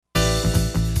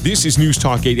This is News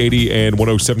Talk 880 and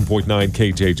 107.9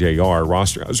 KJJR.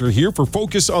 Ross Strauser here for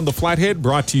Focus on the Flathead,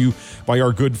 brought to you by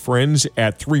our good friends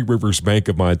at Three Rivers Bank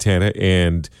of Montana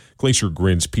and Glacier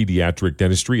Grins Pediatric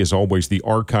Dentistry. As always, the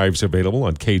archives available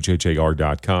on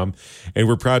KJJR.com. And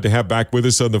we're proud to have back with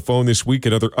us on the phone this week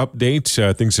another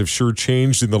update. Things have sure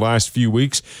changed in the last few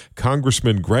weeks.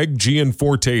 Congressman Greg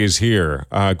Gianforte is here.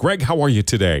 Greg, how are you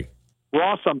today?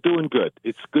 Ross, I'm doing good.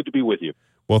 It's good to be with you.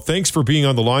 Well, thanks for being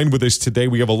on the line with us today.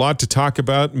 We have a lot to talk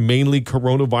about, mainly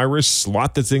coronavirus, a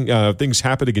lot of things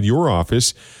happening in your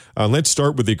office. Let's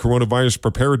start with the Coronavirus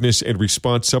Preparedness and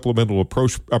Response Supplemental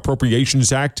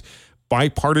Appropriations Act.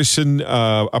 Bipartisan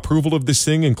approval of this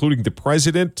thing, including the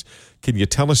president. Can you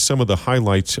tell us some of the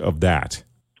highlights of that?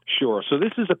 Sure. So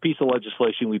this is a piece of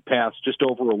legislation we passed just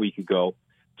over a week ago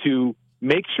to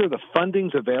make sure the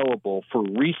funding's available for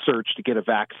research to get a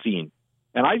vaccine.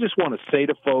 And I just want to say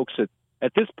to folks that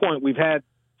at this point, we've had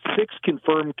 6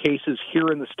 confirmed cases here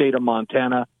in the state of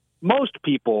Montana. Most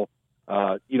people,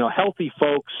 healthy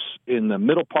folks in the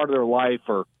middle part of their life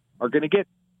are going to get,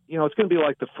 it's going to be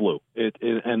like the flu.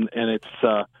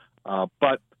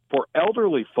 But for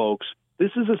elderly folks, this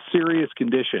is a serious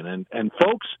condition, and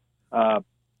folks,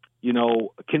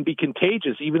 can be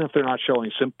contagious even if they're not showing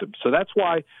symptoms. So that's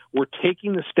why we're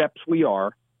taking the steps we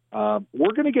are.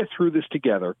 We're going to get through this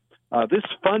together. This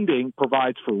funding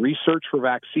provides for research for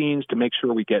vaccines to make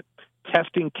sure we get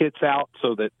testing kits out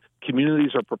so that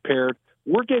communities are prepared.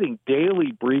 We're getting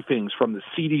daily briefings from the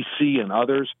CDC and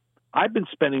others. I've been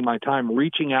spending my time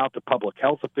reaching out to public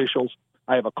health officials.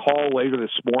 I have a call later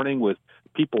this morning with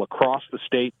people across the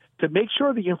state to make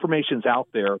sure the information's out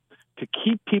there to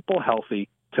keep people healthy,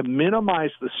 to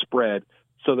minimize the spread,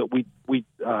 so that we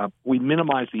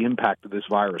minimize the impact of this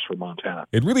virus for Montana.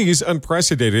 It really is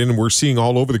unprecedented, and we're seeing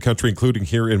all over the country, including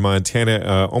here in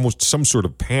Montana, almost some sort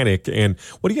of panic. And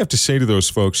what do you have to say to those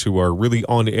folks who are really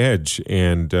on edge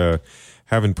and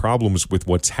having problems with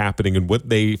what's happening and what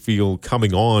they feel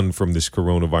coming on from this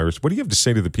coronavirus? What do you have to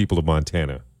say to the people of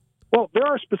Montana? Well, there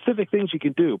are specific things you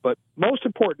can do, but most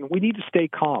important, we need to stay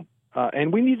calm,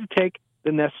 and we need to take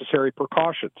the necessary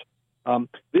precautions.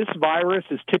 This virus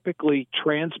is typically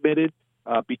transmitted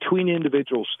between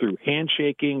individuals through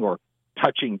handshaking or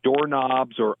touching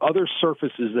doorknobs or other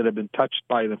surfaces that have been touched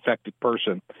by an infected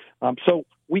person. So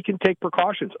we can take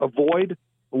precautions, avoid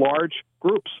large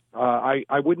groups.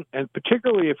 I wouldn't, and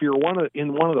particularly if you're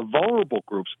in one of the vulnerable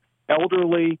groups,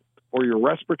 elderly, or your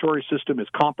respiratory system is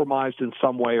compromised in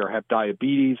some way or have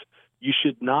diabetes, you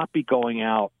should not be going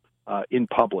out in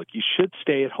public. You should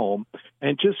stay at home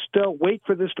and just wait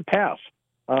for this to pass.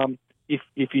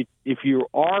 If you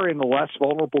are in a less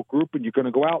vulnerable group and you're going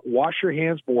to go out, wash your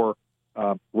hands more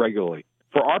regularly.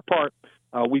 For our part,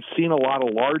 we've seen a lot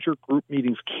of larger group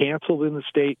meetings canceled in the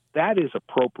state. That is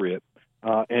appropriate.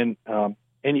 And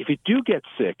if you do get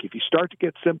sick, if you start to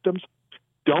get symptoms,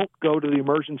 don't go to the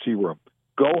emergency room.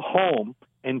 Go home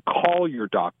and call your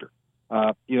doctor.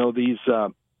 These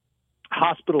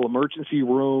hospital emergency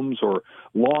rooms or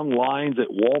long lines at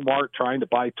Walmart trying to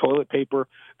buy toilet paper.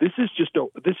 This is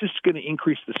going to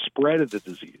increase the spread of the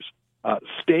disease.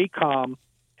 Stay calm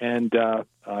and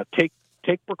take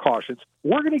precautions.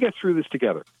 We're going to get through this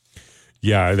together.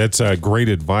 Yeah, that's great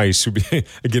advice. Again,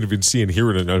 we've been seeing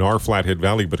here in our Flathead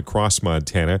Valley, but across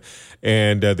Montana.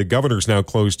 And the governor's now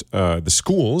closed the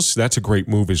schools. That's a great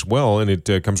move as well. And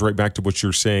it comes right back to what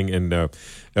you're saying and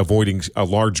avoiding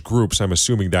large groups. I'm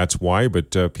assuming that's why.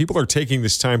 But people are taking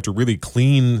this time to really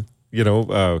clean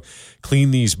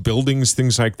these buildings,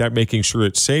 things like that, making sure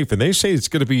it's safe. And they say it's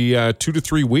going to be 2 to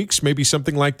 3 weeks, maybe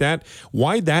something like that.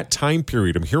 Why that time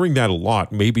period? I'm hearing that a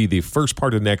lot. Maybe the first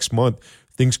part of next month,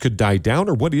 things could die down,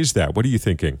 or what is that? What are you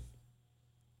thinking?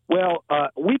 Well,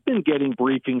 we've been getting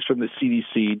briefings from the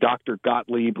CDC, Dr.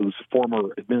 Gottlieb, who's the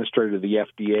former administrator of the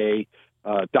FDA,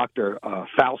 Dr.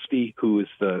 Fauci, who is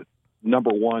the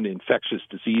 #1 infectious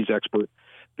disease expert.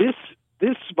 This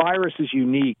virus is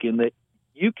unique in that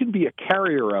you can be a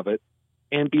carrier of it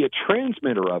and be a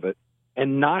transmitter of it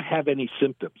and not have any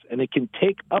symptoms. And it can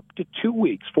take up to 2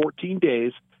 weeks, 14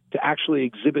 days, to actually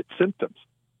exhibit symptoms.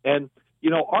 And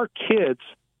our kids,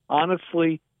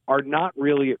 honestly, are not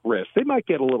really at risk. They might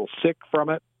get a little sick from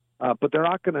it, but they're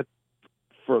not going to.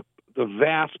 For the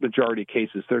vast majority of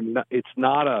cases, it's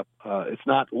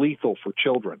not lethal for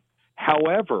children.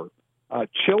 However,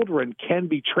 children can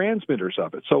be transmitters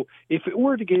of it. So if it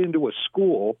were to get into a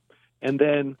school and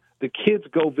then the kids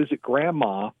go visit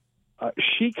grandma,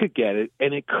 she could get it,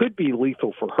 and it could be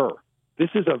lethal for her. This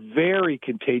is a very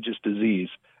contagious disease.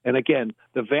 And again,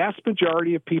 the vast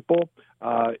majority of people,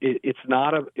 it's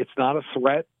not a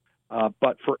threat.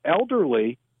 But for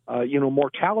elderly,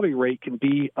 mortality rate can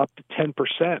be up to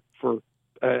 10%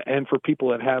 and for people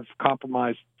that have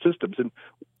compromised systems. And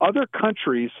other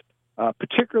countries,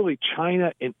 particularly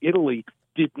China and Italy,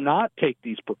 did not take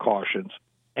these precautions.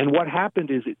 And what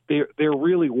happened is there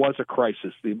really was a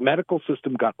crisis. The medical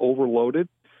system got overloaded.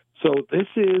 So this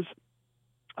is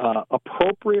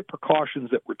appropriate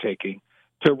precautions that we're taking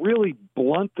to really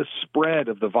blunt the spread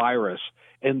of the virus.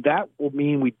 And that will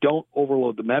mean we don't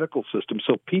overload the medical system.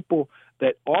 So people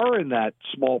that are in that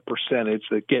small percentage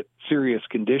that get serious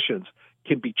conditions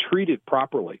can be treated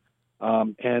properly.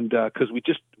 And because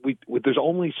there's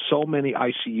only so many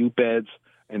ICU beds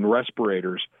and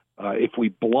respirators. If we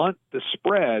blunt the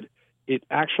spread, it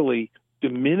actually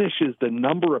diminishes the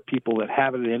number of people that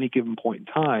have it at any given point in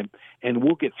time, and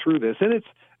we'll get through this. And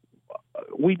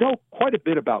we know quite a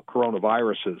bit about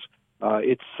coronaviruses.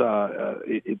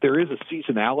 There is a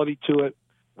seasonality to it.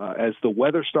 As the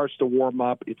weather starts to warm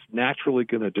up, it's naturally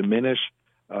going to diminish.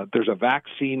 There's a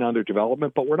vaccine under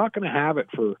development, but we're not going to have it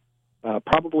for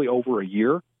probably over a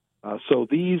year. So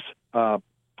these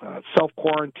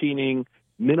self-quarantining,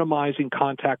 minimizing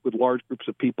contact with large groups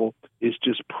of people is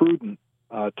just prudent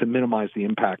to minimize the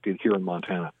impact here in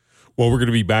Montana. Well, we're going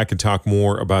to be back and talk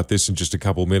more about this in just a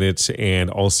couple minutes, and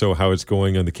also how it's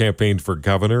going on the campaign for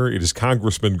governor. It is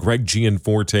Congressman Greg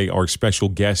Gianforte, our special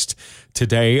guest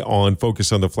today on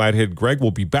Focus on the Flathead. Greg,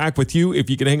 we'll be back with you if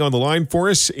you can hang on the line for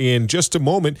us in just a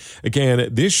moment. Again,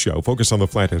 this show, Focus on the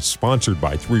Flathead, is sponsored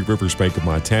by Three Rivers Bank of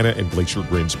Montana and Glacier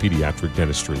Grins Pediatric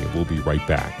Dentistry, and we'll be right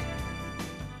back.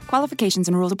 Qualifications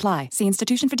and rules apply. See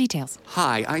institution for details.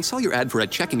 Hi, I saw your ad for a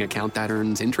checking account that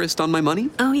earns interest on my money.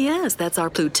 Oh, yes, that's our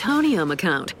plutonium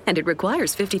account. And it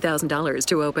requires $50,000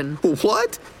 to open.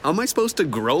 What? How am I supposed to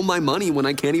grow my money when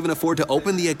I can't even afford to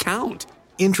open the account?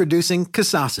 Introducing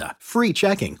Kasasa, free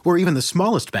checking, where even the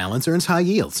smallest balance earns high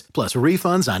yields, plus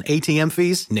refunds on ATM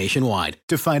fees nationwide.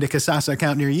 To find a Kasasa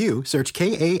account near you, search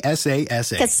Kasasa.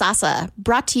 Kasasa,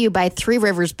 brought to you by Three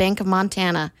Rivers Bank of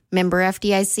Montana, member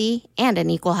FDIC, and an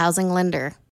equal housing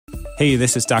lender. Hey,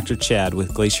 this is Dr. Chad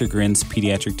with Glacier Grins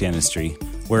Pediatric Dentistry,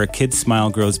 where a kid's smile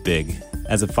grows big.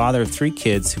 As a father of 3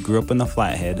 kids who grew up in the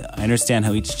Flathead, I understand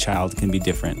how each child can be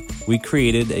different. We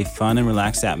created a fun and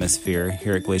relaxed atmosphere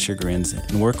here at Glacier Grins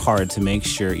and work hard to make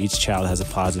sure each child has a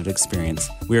positive experience.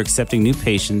 We are accepting new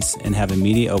patients and have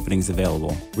immediate openings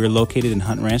available. We are located in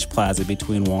Hunt Ranch Plaza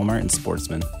between Walmart and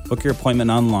Sportsman. Book your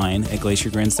appointment online at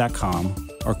glaciergrins.com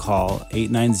or call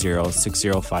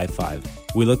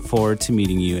 890-6055. We look forward to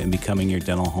meeting you and becoming your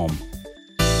dental home.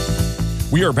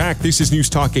 We are back. This is News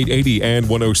Talk 880 and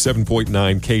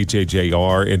 107.9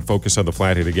 KJJR, and Focus on the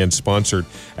Flathead, again sponsored,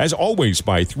 as always,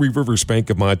 by Three Rivers Bank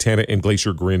of Montana and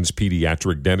Glacier Grins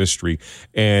Pediatric Dentistry.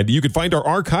 And you can find our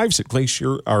archives at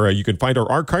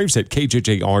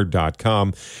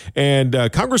KJJR.com.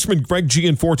 And Congressman Greg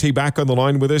Gianforte back on the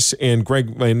line with us. And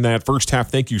Greg, in that first half,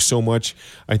 thank you so much.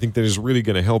 I think that is really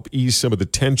going to help ease some of the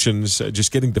tensions,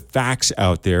 just getting the facts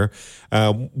out there.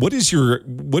 What is your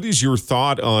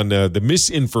thought on the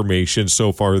misinformation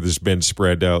so far that's been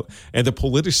spread out and the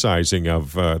politicizing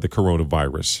of the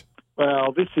coronavirus?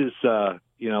 Well, this is,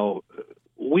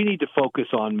 we need to focus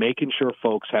on making sure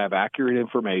folks have accurate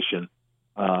information,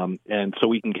 and so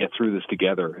we can get through this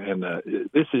together. And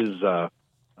this is,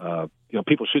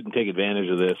 people shouldn't take advantage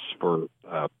of this for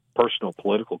personal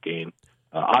political gain.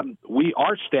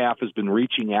 Our staff has been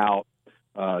reaching out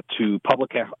to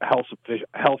public health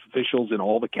officials in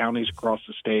all the counties across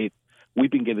the state. We've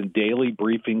been getting daily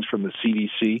briefings from the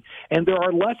CDC, and there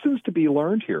are lessons to be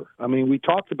learned here. I mean, we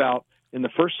talked about, in the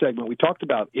first segment, we talked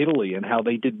about Italy and how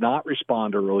they did not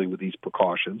respond early with these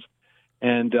precautions,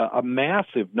 and a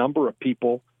massive number of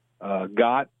people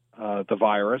got the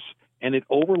virus, and it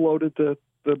overloaded the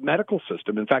medical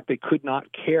system. In fact, they could not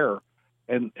care,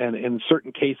 and in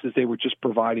certain cases, they were just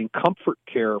providing comfort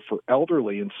care for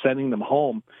elderly and sending them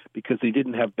home because they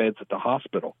didn't have beds at the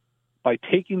hospital. By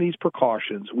taking these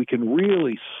precautions, we can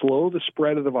really slow the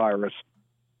spread of the virus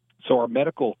so our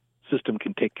medical system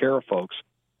can take care of folks.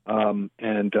 And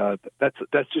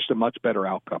that's just a much better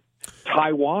outcome.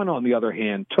 Taiwan, on the other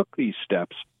hand, took these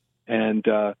steps, and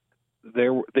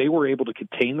they were able to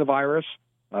contain the virus.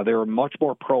 They were much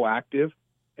more proactive.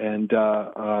 And,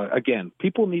 again,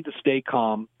 people need to stay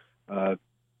calm.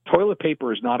 Toilet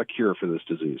paper is not a cure for this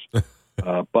disease.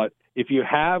 But if you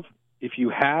have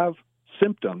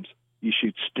symptoms, you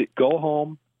should go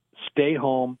home, stay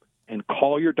home, and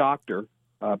call your doctor,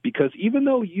 because even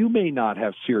though you may not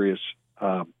have serious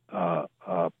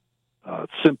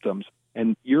symptoms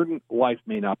and your life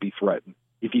may not be threatened,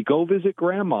 if you go visit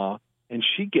grandma and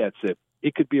she gets it,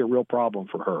 it could be a real problem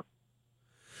for her.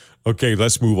 Okay,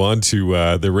 let's move on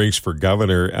to the race for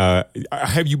governor.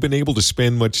 Have you been able to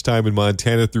spend much time in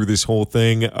Montana through this whole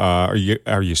thing? Are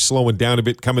you slowing down a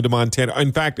bit coming to Montana?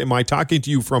 In fact, am I talking to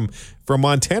you from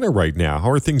Montana right now? How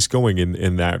are things going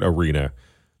in that arena?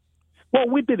 Well,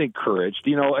 we've been encouraged.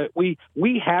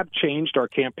 We have changed our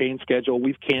campaign schedule.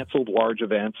 We've canceled large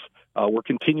events. We're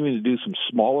continuing to do some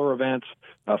smaller events.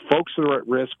 Folks that are at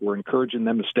risk, we're encouraging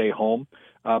them to stay home.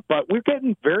 But we're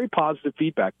getting very positive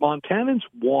feedback. Montanans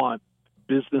want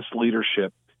business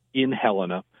leadership in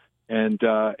Helena. And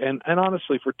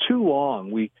honestly, for too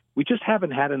long, we just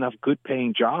haven't had enough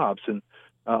good-paying jobs. And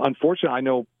unfortunately, I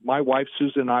know my wife,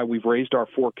 Susan, and I, we've raised our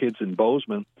 4 kids in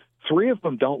Bozeman. 3 of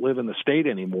them don't live in the state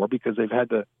anymore because they've had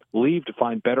to leave to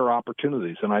find better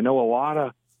opportunities. And I know a lot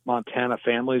of Montana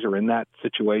families are in that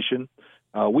situation.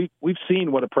 We've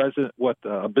seen what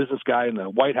a business guy in the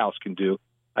White House can do.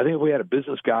 I think if we had a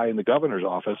business guy in the governor's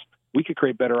office, we could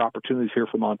create better opportunities here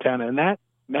for Montana. And that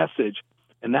message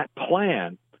and that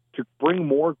plan to bring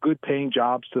more good-paying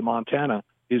jobs to Montana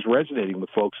is resonating with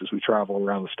folks as we travel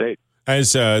around the state.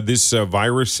 As this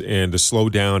virus and a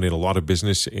slowdown in a lot of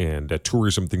business and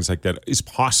tourism, things like that, is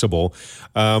possible,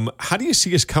 how do you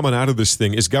see us coming out of this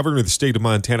thing? As governor of the state of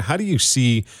Montana, how do you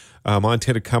see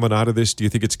Montana coming out of this? Do you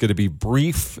think it's going to be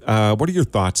brief? What are your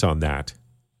thoughts on that?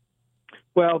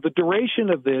 Well, the duration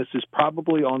of this is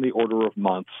probably on the order of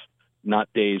months,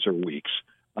 not days or weeks.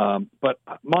 But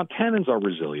Montanans are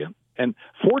resilient. And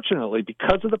fortunately,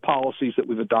 because of the policies that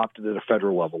we've adopted at a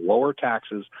federal level, lower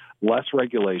taxes, less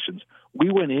regulations,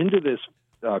 we went into this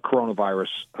coronavirus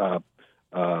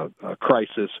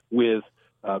crisis with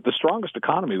the strongest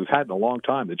economy we've had in a long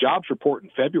time. The jobs report in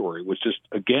February was just,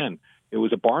 again, it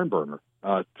was a barn burner.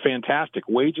 Fantastic.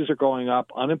 Wages are going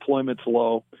up. Unemployment's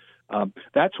low.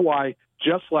 That's why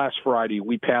just last Friday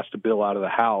we passed a bill out of the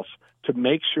House to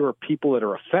make sure people that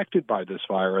are affected by this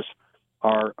virus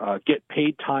are get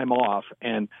paid time off,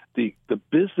 and the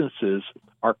businesses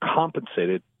are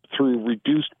compensated through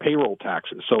reduced payroll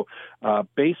taxes. So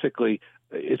basically,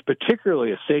 it's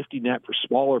particularly a safety net for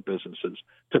smaller businesses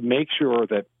to make sure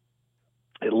that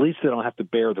at least they don't have to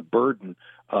bear the burden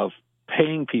of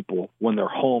paying people when they're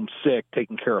home sick,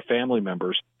 taking care of family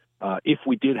members, if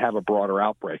we did have a broader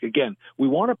outbreak. Again, we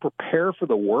want to prepare for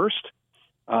the worst,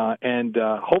 and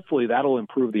hopefully that'll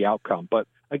improve the outcome. But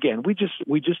again, we just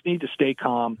need to stay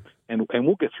calm, and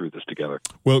we'll get through this together.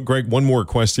 Well, Greg, one more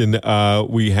question.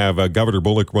 We have Governor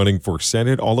Bullock running for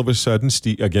Senate all of a sudden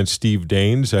against Steve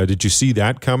Daines. Did you see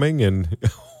that coming? And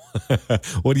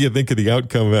what do you think of the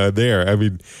outcome there? I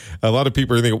mean, a lot of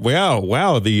people are thinking,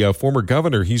 wow, the former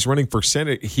governor, he's running for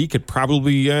Senate. He could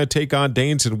probably take on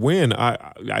Daines and win.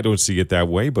 I don't see it that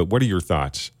way, but what are your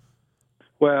thoughts?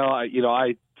 Well,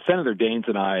 Senator Daines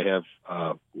and I have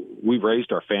we've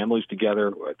raised our families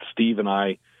together. Steve and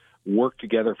I worked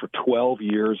together for 12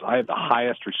 years. I have the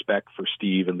highest respect for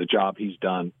Steve and the job he's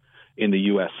done in the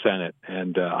U.S. Senate,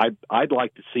 and I'd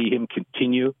like to see him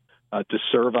continue to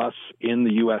serve us in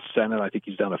the U.S. Senate. I think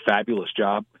he's done a fabulous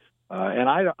job, and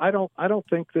I don't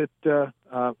think that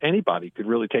anybody could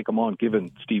really take him on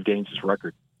given Steve Daines'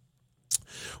 record.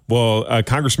 Well,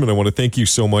 Congressman, I want to thank you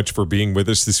so much for being with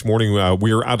us this morning.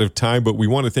 We are out of time, but we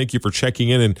want to thank you for checking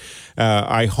in, and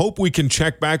I hope we can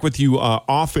check back with you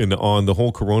often on the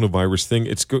whole coronavirus thing.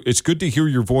 It's good to hear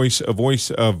your voice, a voice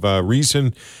of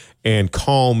reason and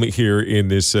calm here in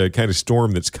this kind of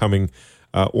storm that's coming,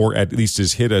 or at least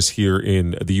has hit us here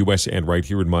in the U.S. and right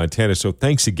here in Montana. So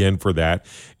thanks again for that,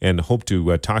 and hope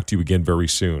to talk to you again very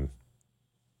soon.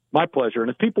 My pleasure. And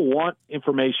if people want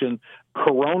information,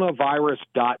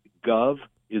 coronavirus.gov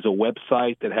is a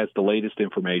website that has the latest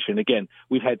information. Again,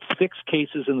 we've had 6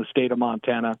 cases in the state of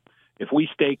Montana. If we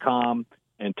stay calm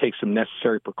and take some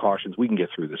necessary precautions, we can get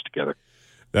through this together.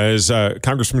 That is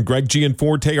Congressman Greg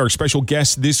Gianforte, our special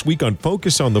guest this week on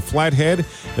Focus on the Flathead,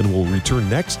 and we'll return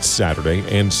next Saturday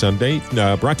and Sunday.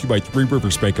 Brought to you by Three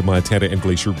Rivers Bank of Montana and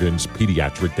Glacier Grins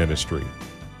Pediatric Dentistry.